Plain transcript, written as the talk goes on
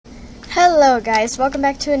Hello guys, welcome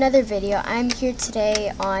back to another video. I'm here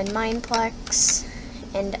today on Mineplex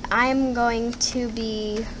and I'm going to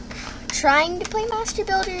be trying to play Master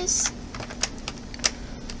Builders.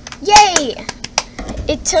 Yay!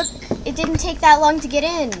 It didn't take that long to get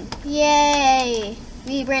in. Yay!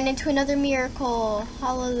 We ran into another miracle.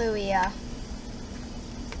 Hallelujah.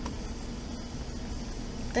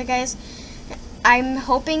 But guys, I'm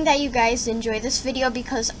hoping that you guys enjoy this video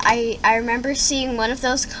because I remember seeing one of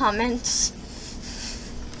those comments.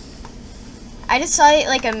 I just saw it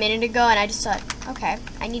like a minute ago and I just thought, okay,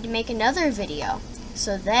 I need to make another video.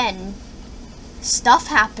 So then, stuff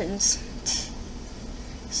happens.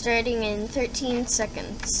 Starting in 13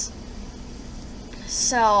 seconds.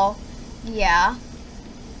 So, yeah.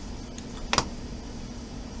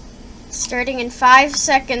 Starting in 5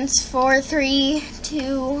 seconds, 4, 3,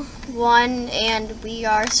 2, 1, and we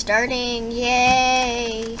are starting.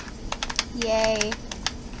 Yay! Yay.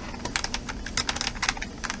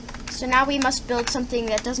 So now we must build something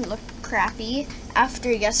that doesn't look crappy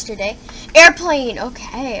after yesterday. Airplane!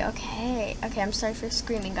 Okay, I'm sorry for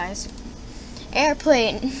screaming, guys.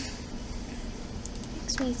 Airplane.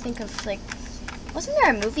 Makes me think of, like, wasn't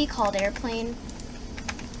there a movie called Airplane?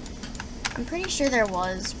 I'm pretty sure there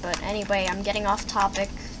was, but anyway, I'm getting off topic.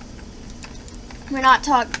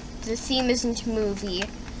 The theme isn't movie.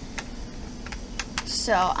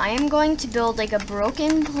 So, I am going to build like a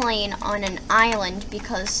broken plane on an island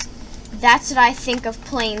because that's what I think of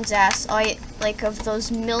planes as. Like of those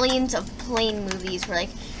millions of plane movies where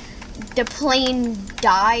like the plane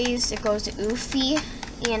dies, it goes oofy,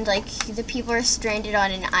 and like the people are stranded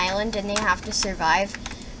on an island and they have to survive.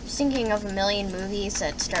 I'm thinking of a million movies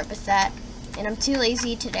that start with that. And I'm too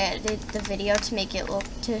lazy to edit the video to make it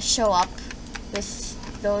to show up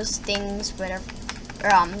with those things, whatever,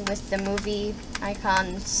 with the movie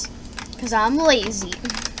icons, because I'm lazy.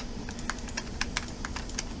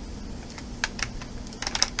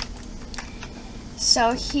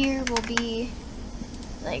 So here will be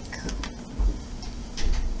like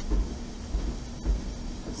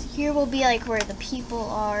where the people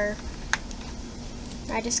are.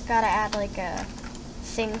 I just gotta add like a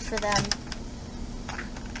thing for them.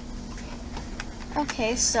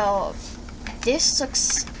 Okay, so this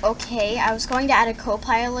looks okay. I was going to add a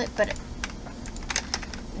co-pilot, but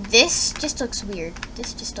this just looks weird.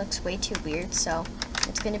 This just looks way too weird, so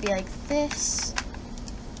it's going to be like this.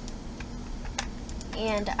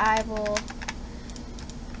 And I will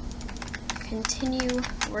continue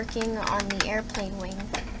working on the airplane wing.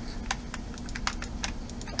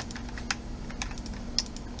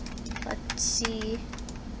 Let's see.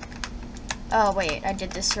 Oh, wait, I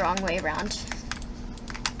did this the wrong way around.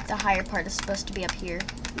 The higher part is supposed to be up here.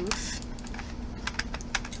 Oof.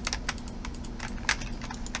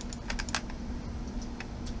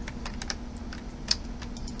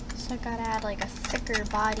 So I gotta add like a thicker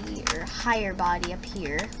body or higher body up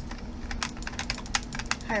here.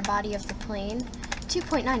 Higher body of the plane.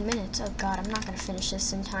 2.9 minutes. Oh god, I'm not gonna finish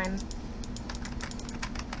this in time.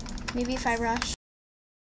 Maybe if I rush.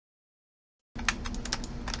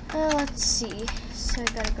 Let's see. So I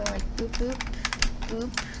gotta go like boop boop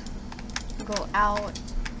boop. Go out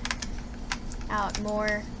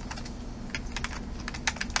more,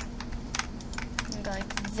 and go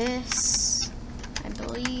like this, I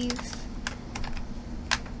believe.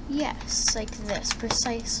 Yes, like this,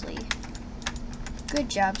 precisely. Good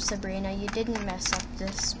job, Sabrina, you didn't mess up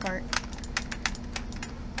this part.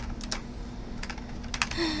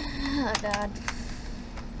 Oh god.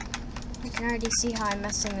 I can already see how I'm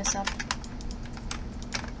messing this up.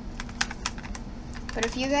 But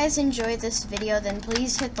if you guys enjoyed this video, then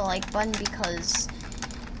please hit the like button because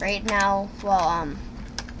right now, well,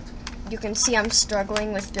 you can see I'm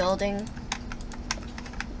struggling with building.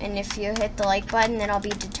 And if you hit the like button, then I'll be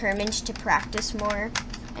determined to practice more.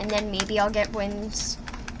 And then maybe I'll get wins.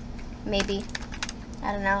 Maybe.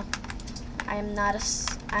 I don't know. I'm not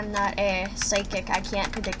a psychic. I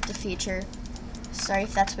can't predict the future. Sorry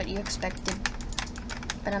if that's what you expected.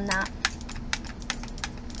 But I'm not.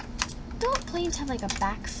 Don't planes have like a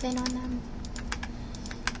back fin on them?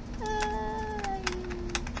 I'm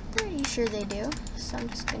pretty sure they do. So I'm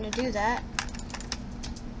just gonna do that.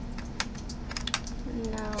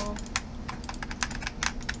 No.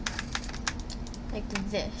 Like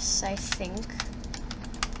this, I think.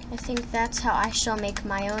 I think that's how I shall make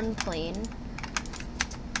my own plane.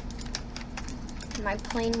 My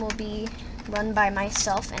plane will be run by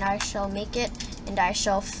myself and I shall make it and I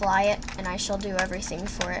shall fly it and I shall do everything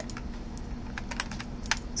for it.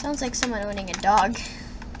 Sounds like someone owning a dog.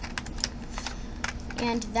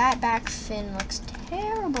 And that back fin looks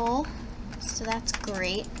terrible, so that's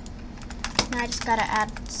great. Now I just gotta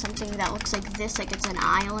add something that looks like this, like it's an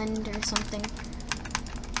island or something.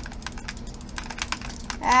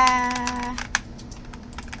 I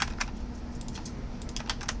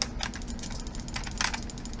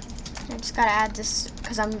just gotta add this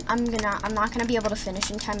because I'm not gonna be able to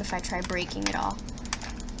finish in time if I try breaking it all.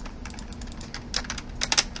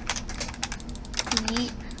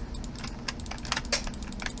 Yeet.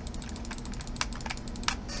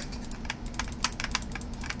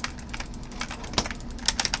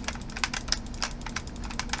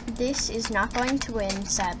 This is not going to win,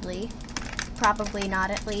 sadly. Probably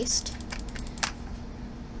not, at least.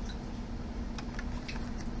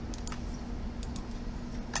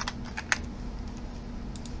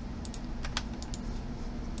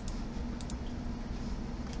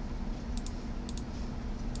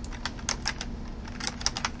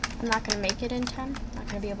 I'm not going to make it in time. Not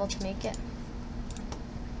going to be able to make it.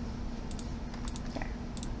 There.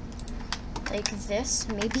 Like this,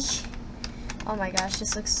 maybe. Oh my gosh,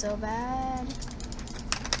 this looks so bad.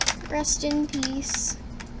 Rest in peace.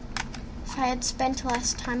 If I had spent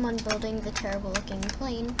less time on building the terrible looking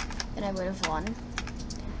plane, then I would have won.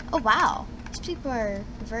 Oh wow, these people are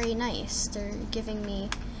very nice. They're giving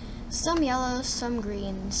me some yellows, some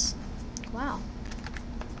greens. Wow.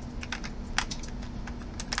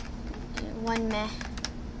 One meh.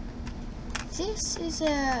 This is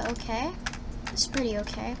okay. It's pretty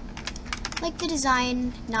okay. Like the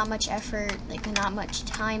design, not much effort, like not much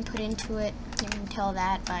time put into it. You can tell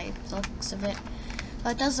that by the looks of it.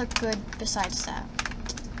 But it does look good besides that.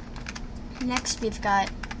 Next we've got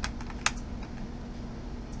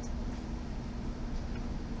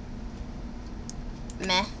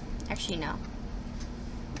meh. Actually no.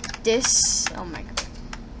 This, oh my god.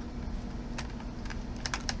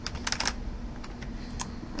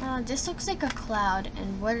 This looks like a cloud,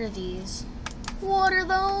 and what are these? What are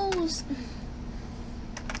those?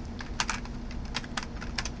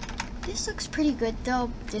 This looks pretty good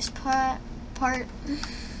though. This part.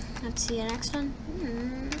 Let's see the next one.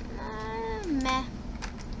 Meh.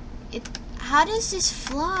 How does this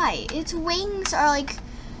fly? Its wings are like.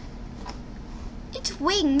 Its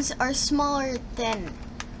wings are smaller than.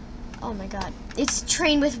 Oh my god. It's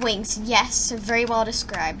train with wings. Yes, very well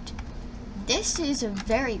described. This is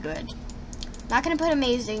very good. Not gonna put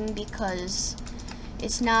amazing because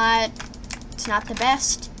it's not the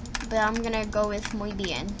best, but I'm gonna go with muy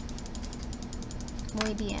bien.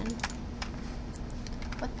 Muy bien.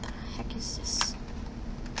 What the heck is this?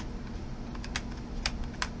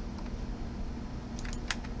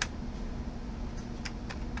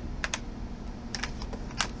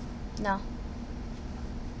 No.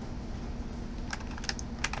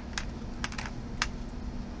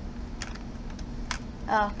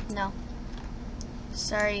 Oh, no.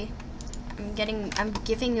 Sorry. I'm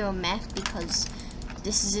giving you a meh because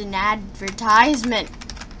this is an advertisement.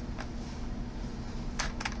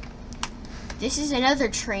 This is another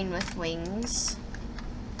train with wings.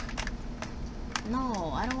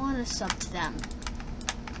 No, I don't want to sub to them.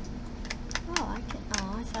 Oh,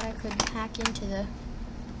 I thought I could hack into the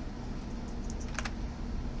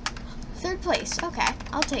third place. Okay,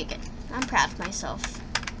 I'll take it. I'm proud of myself.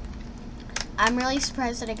 I'm really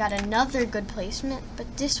surprised that I got another good placement,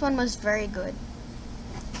 but this one was very good.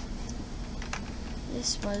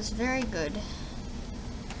 This was very good.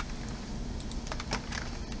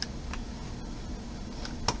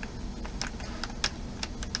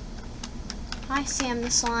 Hi, Sam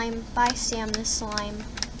the Slime. Bye, Sam the Slime.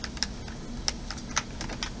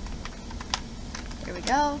 There we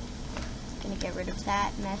go. Gonna get rid of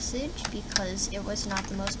that message because it was not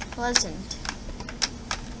the most pleasant.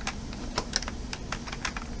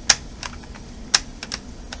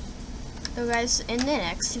 So guys, in the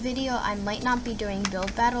next video, I might not be doing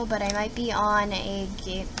build battle, but I might be on a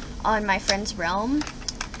game on my friend's realm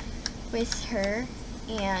with her,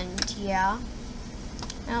 and yeah.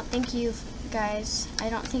 I don't think you guys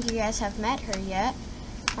have met her yet.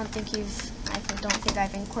 I don't think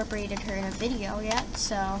I've incorporated her in a video yet,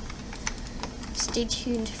 so stay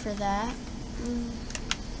tuned for that.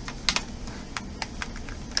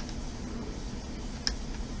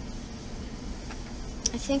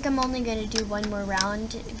 I think I'm only going to do one more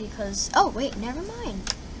round because, oh wait, never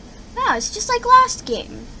mind. Wow, it's just like last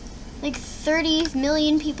game. Like 30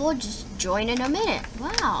 million people just join in a minute.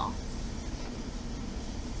 Wow.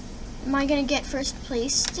 Am I going to get first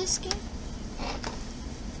place this game?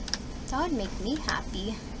 That would make me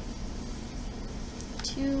happy.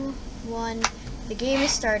 2, 1, the game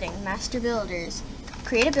is starting. Master Builders.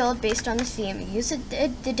 Create a build based on the theme. Use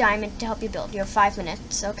the diamond to help you build. You have 5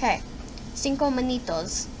 minutes. Okay. 5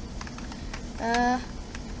 minutos.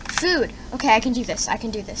 food. Okay, I can do this. I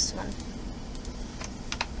can do this one.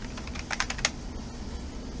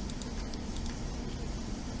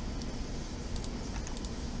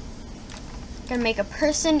 Gonna make a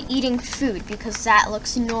person eating food because that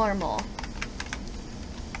looks normal.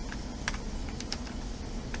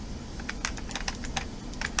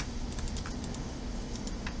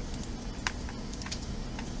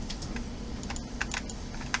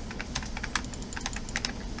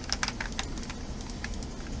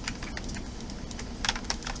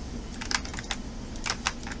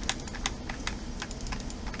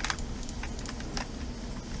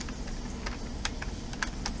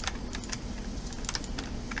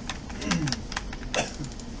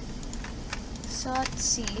 So let's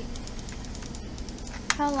see.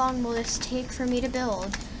 How long will this take for me to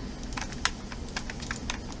build?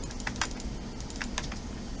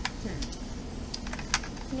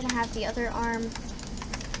 I'm gonna have the other arm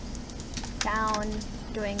down,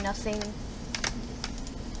 doing nothing.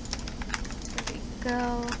 There we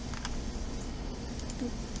go.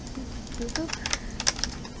 Boop, boop, boop, boop.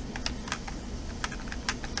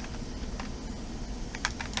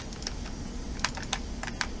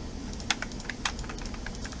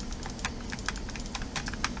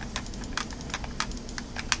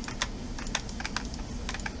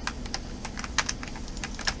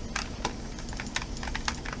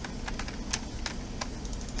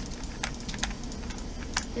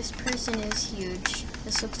 This person is huge.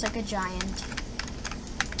 This looks like a giant.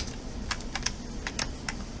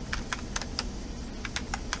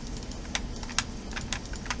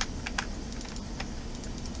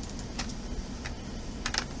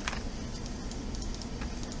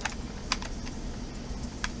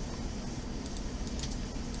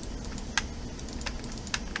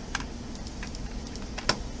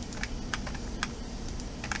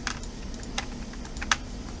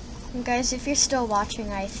 And guys, if you're still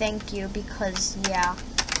watching, I thank you because, yeah,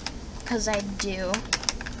 because I do.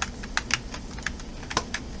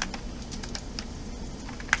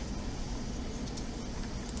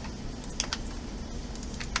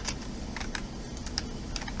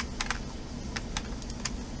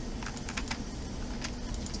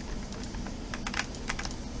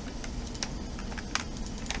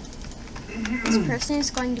 This person is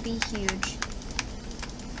going to be huge.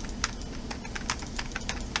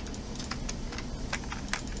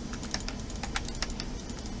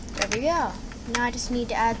 There we go. Now I just need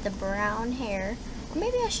to add the brown hair. Or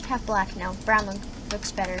maybe I should have black now. Brown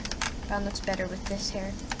looks better. Brown looks better with this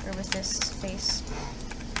hair, or with this face.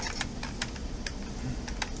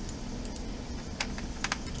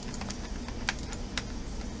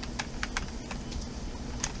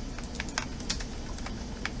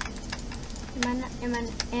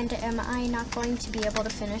 Am I not going to be able to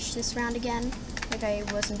finish this round again? Like I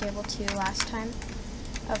wasn't able to last time?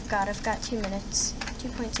 Oh god, I've got 2 minutes.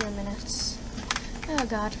 2.0 minutes. Oh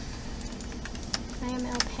god. I am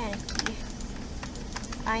El Panicky.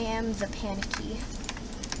 I am the Panicky.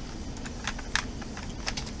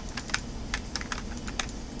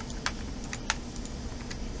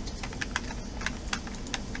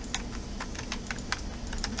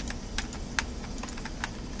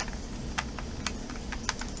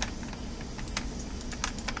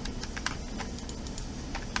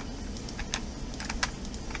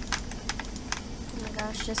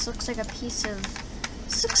 Gosh, this looks like a piece of...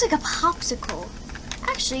 This looks like a popsicle.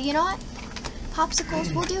 Actually, you know what?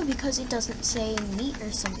 Popsicles will do because it doesn't say meat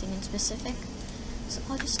or something in specific. So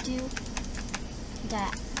I'll just do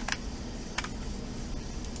that.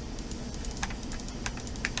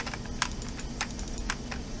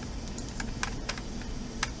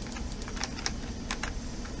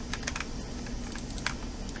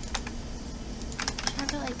 Should I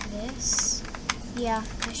have it like this? Yeah,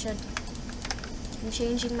 I should. I'm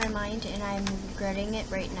changing my mind and I'm regretting it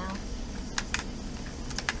right now.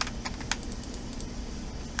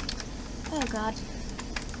 Oh god.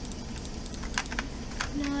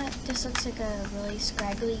 You know what? This looks like a really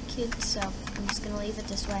scraggly kid, so I'm just gonna leave it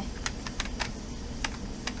this way.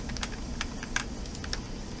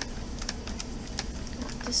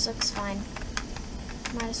 Oh, this looks fine.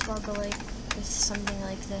 Might as well go like with something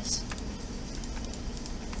like this.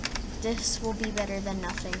 This will be better than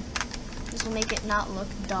nothing. This will make it not look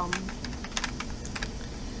dumb.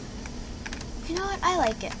 You know what? I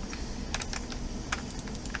like it.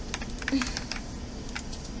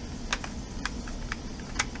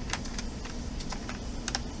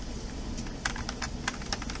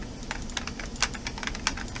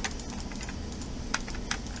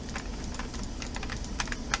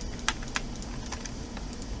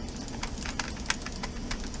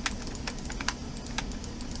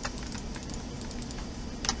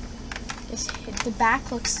 The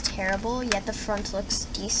back looks terrible, yet the front looks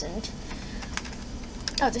decent.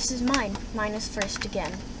 Oh, this is mine. Mine is first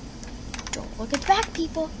again. Don't look at the back,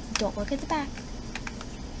 people. Don't look at the back.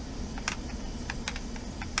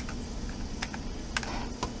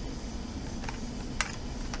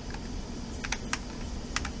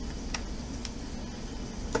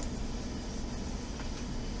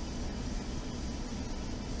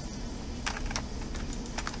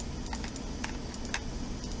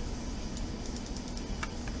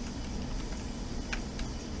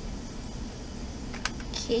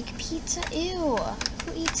 Cake pizza? Ew.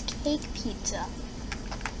 Who eats cake pizza?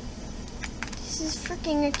 This is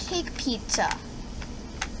freaking a cake pizza.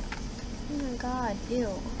 Oh my god,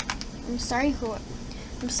 ew. I'm sorry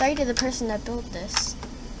to the person that built this.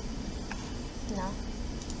 No.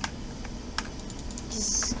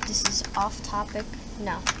 This is off topic.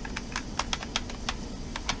 No.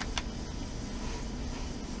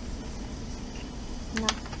 No.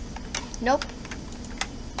 Nope.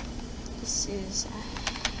 This is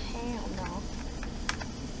hell no.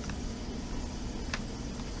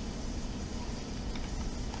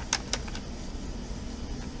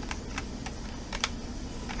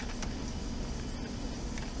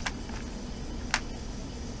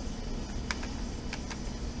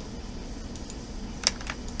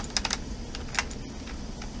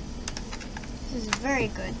 This is very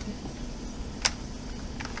good.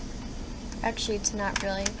 Actually, it's not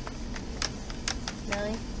really.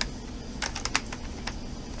 Really?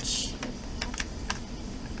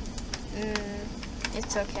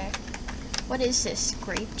 It's okay. What is this?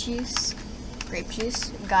 Grape juice? Grape juice?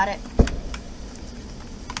 Got it.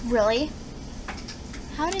 Really?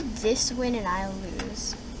 How did this win and I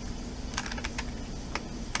lose?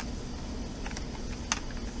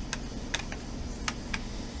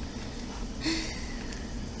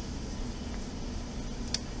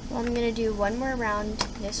 Well, I'm gonna do one more round.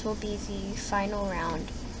 This will be the final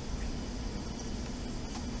round.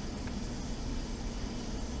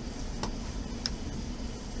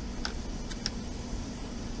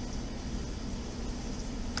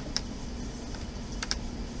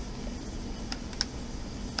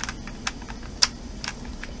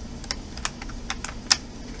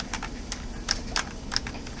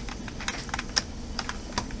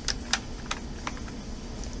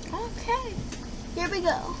 Okay, here we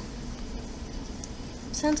go.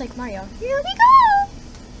 Sounds like Mario. Here we go!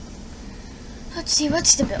 Let's see,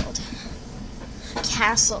 what's the build?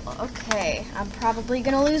 Castle. Okay, I'm probably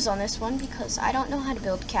gonna lose on this one because I don't know how to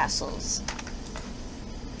build castles.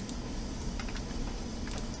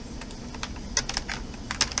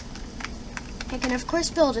 I can of course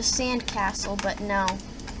build a sand castle, but no.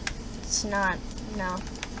 It's not, no.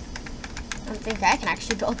 I don't think I can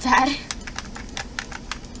actually build that.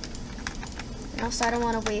 And also, I don't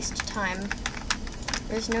want to waste time.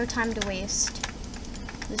 There's no time to waste.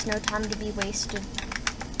 There's no time to be wasted.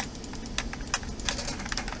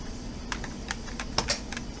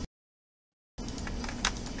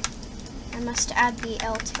 I must add the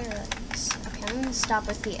L turrets. Okay, I'm gonna stop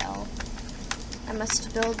with the L. I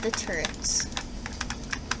must build the turrets.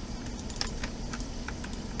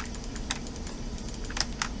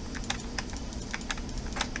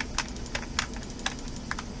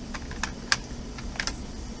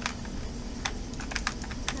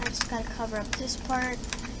 Gotta cover up this part.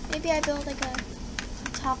 Maybe I build like a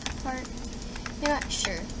top part. I'm not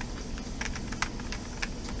sure.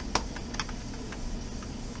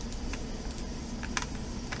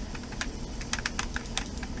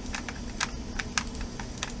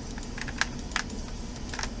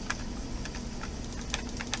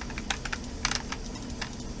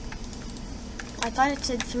 I thought it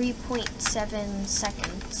said 3.7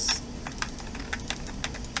 seconds.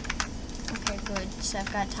 Okay, good. So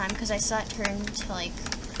I've got time because I saw it turn to like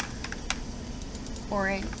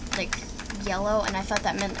orange, like yellow, and I thought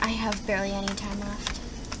that meant I have barely any time left.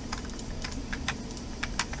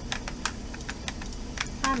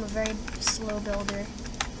 I'm a very slow builder.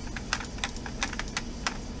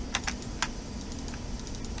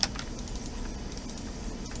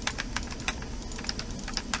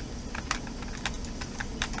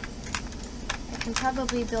 I can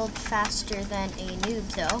probably build faster than a noob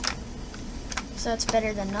though. So it's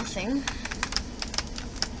better than nothing.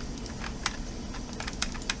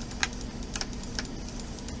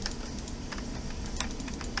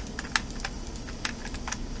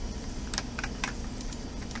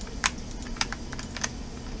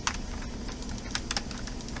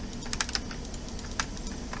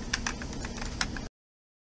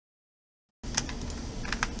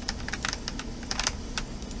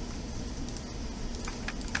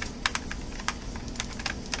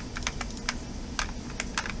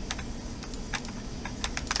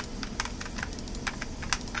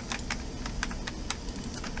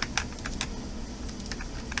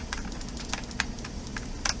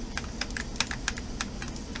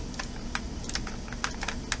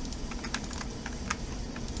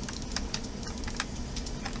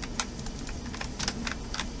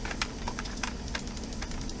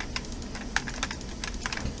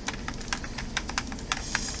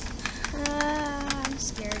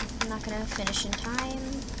 gonna finish in time.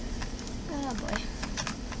 Oh boy.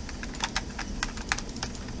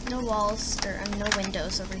 No walls, or no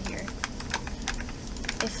windows over here.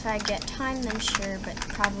 If I get time, then sure, but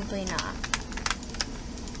probably not.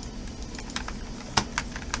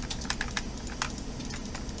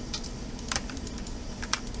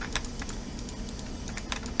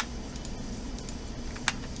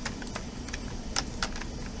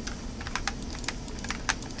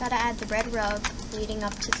 Gotta add the red rug leading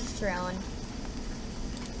up to the throne.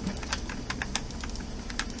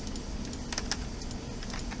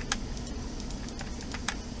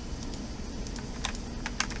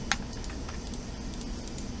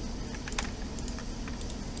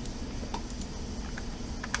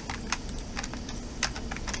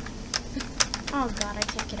 Oh god, I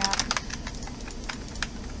can't get out.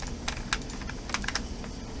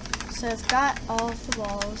 So I've got all of the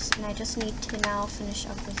walls, and I just need to now finish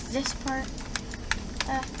up with this part.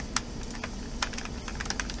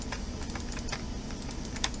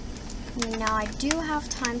 Now I do have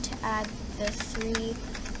time to add the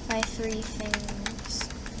 3x3 things.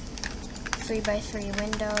 3x3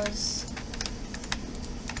 windows.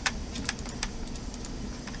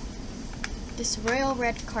 This royal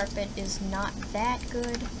red carpet is not that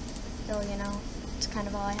good, though, you know, it's kind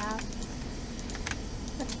of all I have.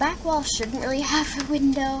 But the back wall shouldn't really have a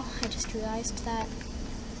window. I just realized that.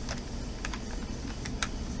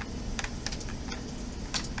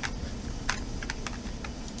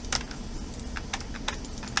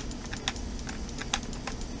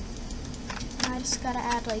 I just gotta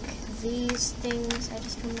add like these things. I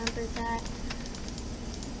just remembered that.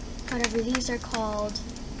 Whatever these are called.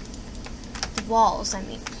 The walls, I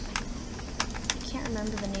mean. I can't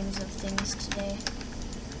remember the names of things today.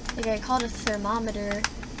 Like I called a thermometer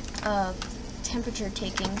temperature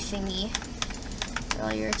taking thingy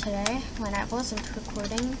earlier today when I wasn't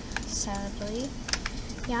recording, sadly.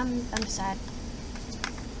 Yeah, I'm sad.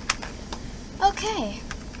 Okay,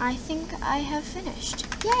 I think I have finished.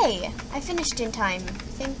 Yay! I finished in time.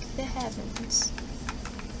 Thank the heavens.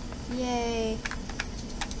 Yay.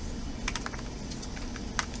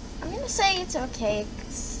 I'm gonna say it's okay.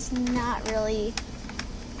 It's not really,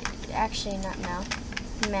 actually not now.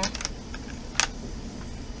 Meh.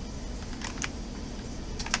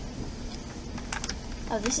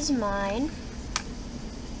 Oh, this is mine.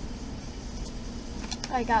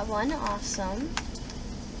 I got one, awesome.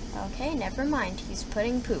 Okay, never mind. He's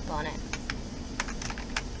putting poop on it.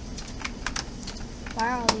 Why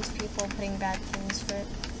are all these people putting bad things for it?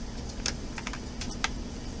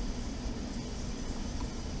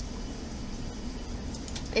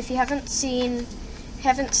 If you haven't seen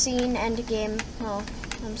Endgame, well,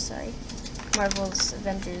 I'm sorry. Marvel's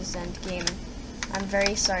Avengers Endgame. I'm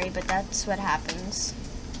very sorry, but that's what happens.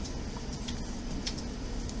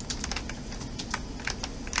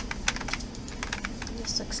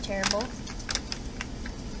 This looks terrible.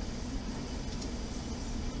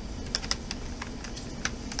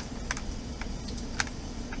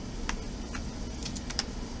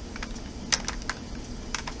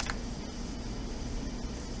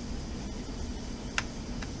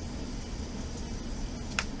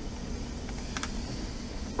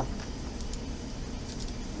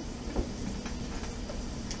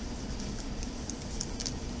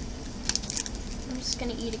 I'm just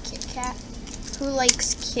gonna eat a Kit Kat. Who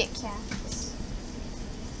likes Kit Kats?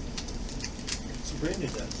 Sabrina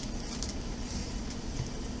does.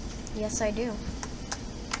 Yes, I do.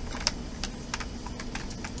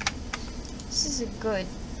 This is a good.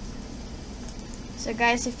 So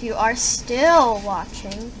guys, if you are still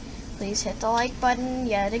watching, please hit the like button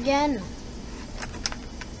yet again.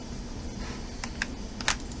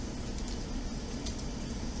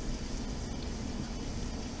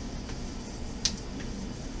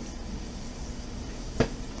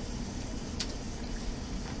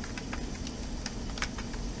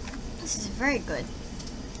 This is very good.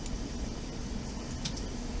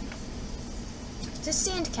 It's a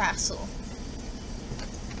sand castle.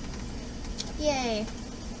 Yay.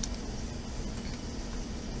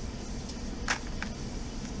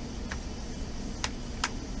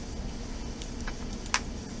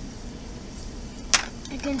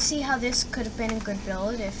 You can see how this could have been a good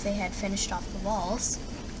build if they had finished off the walls.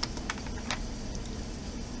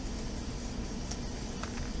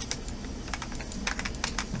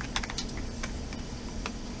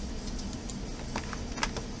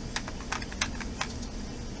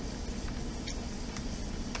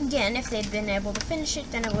 Again, if they'd been able to finish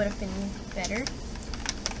it, then it would have been better.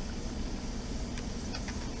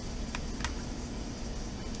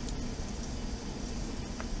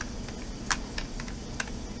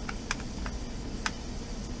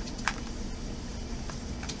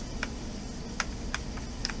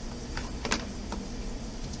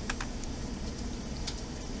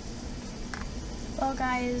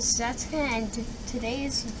 guys, that's gonna end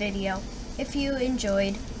today's video. If you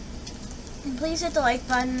enjoyed, please hit the like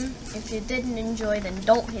button. If you didn't enjoy, then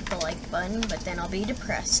don't hit the like button, but then I'll be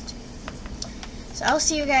depressed. So I'll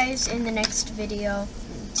see you guys in the next video.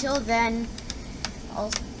 Until then,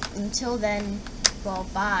 well,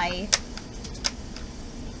 bye.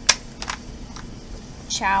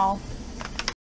 Ciao.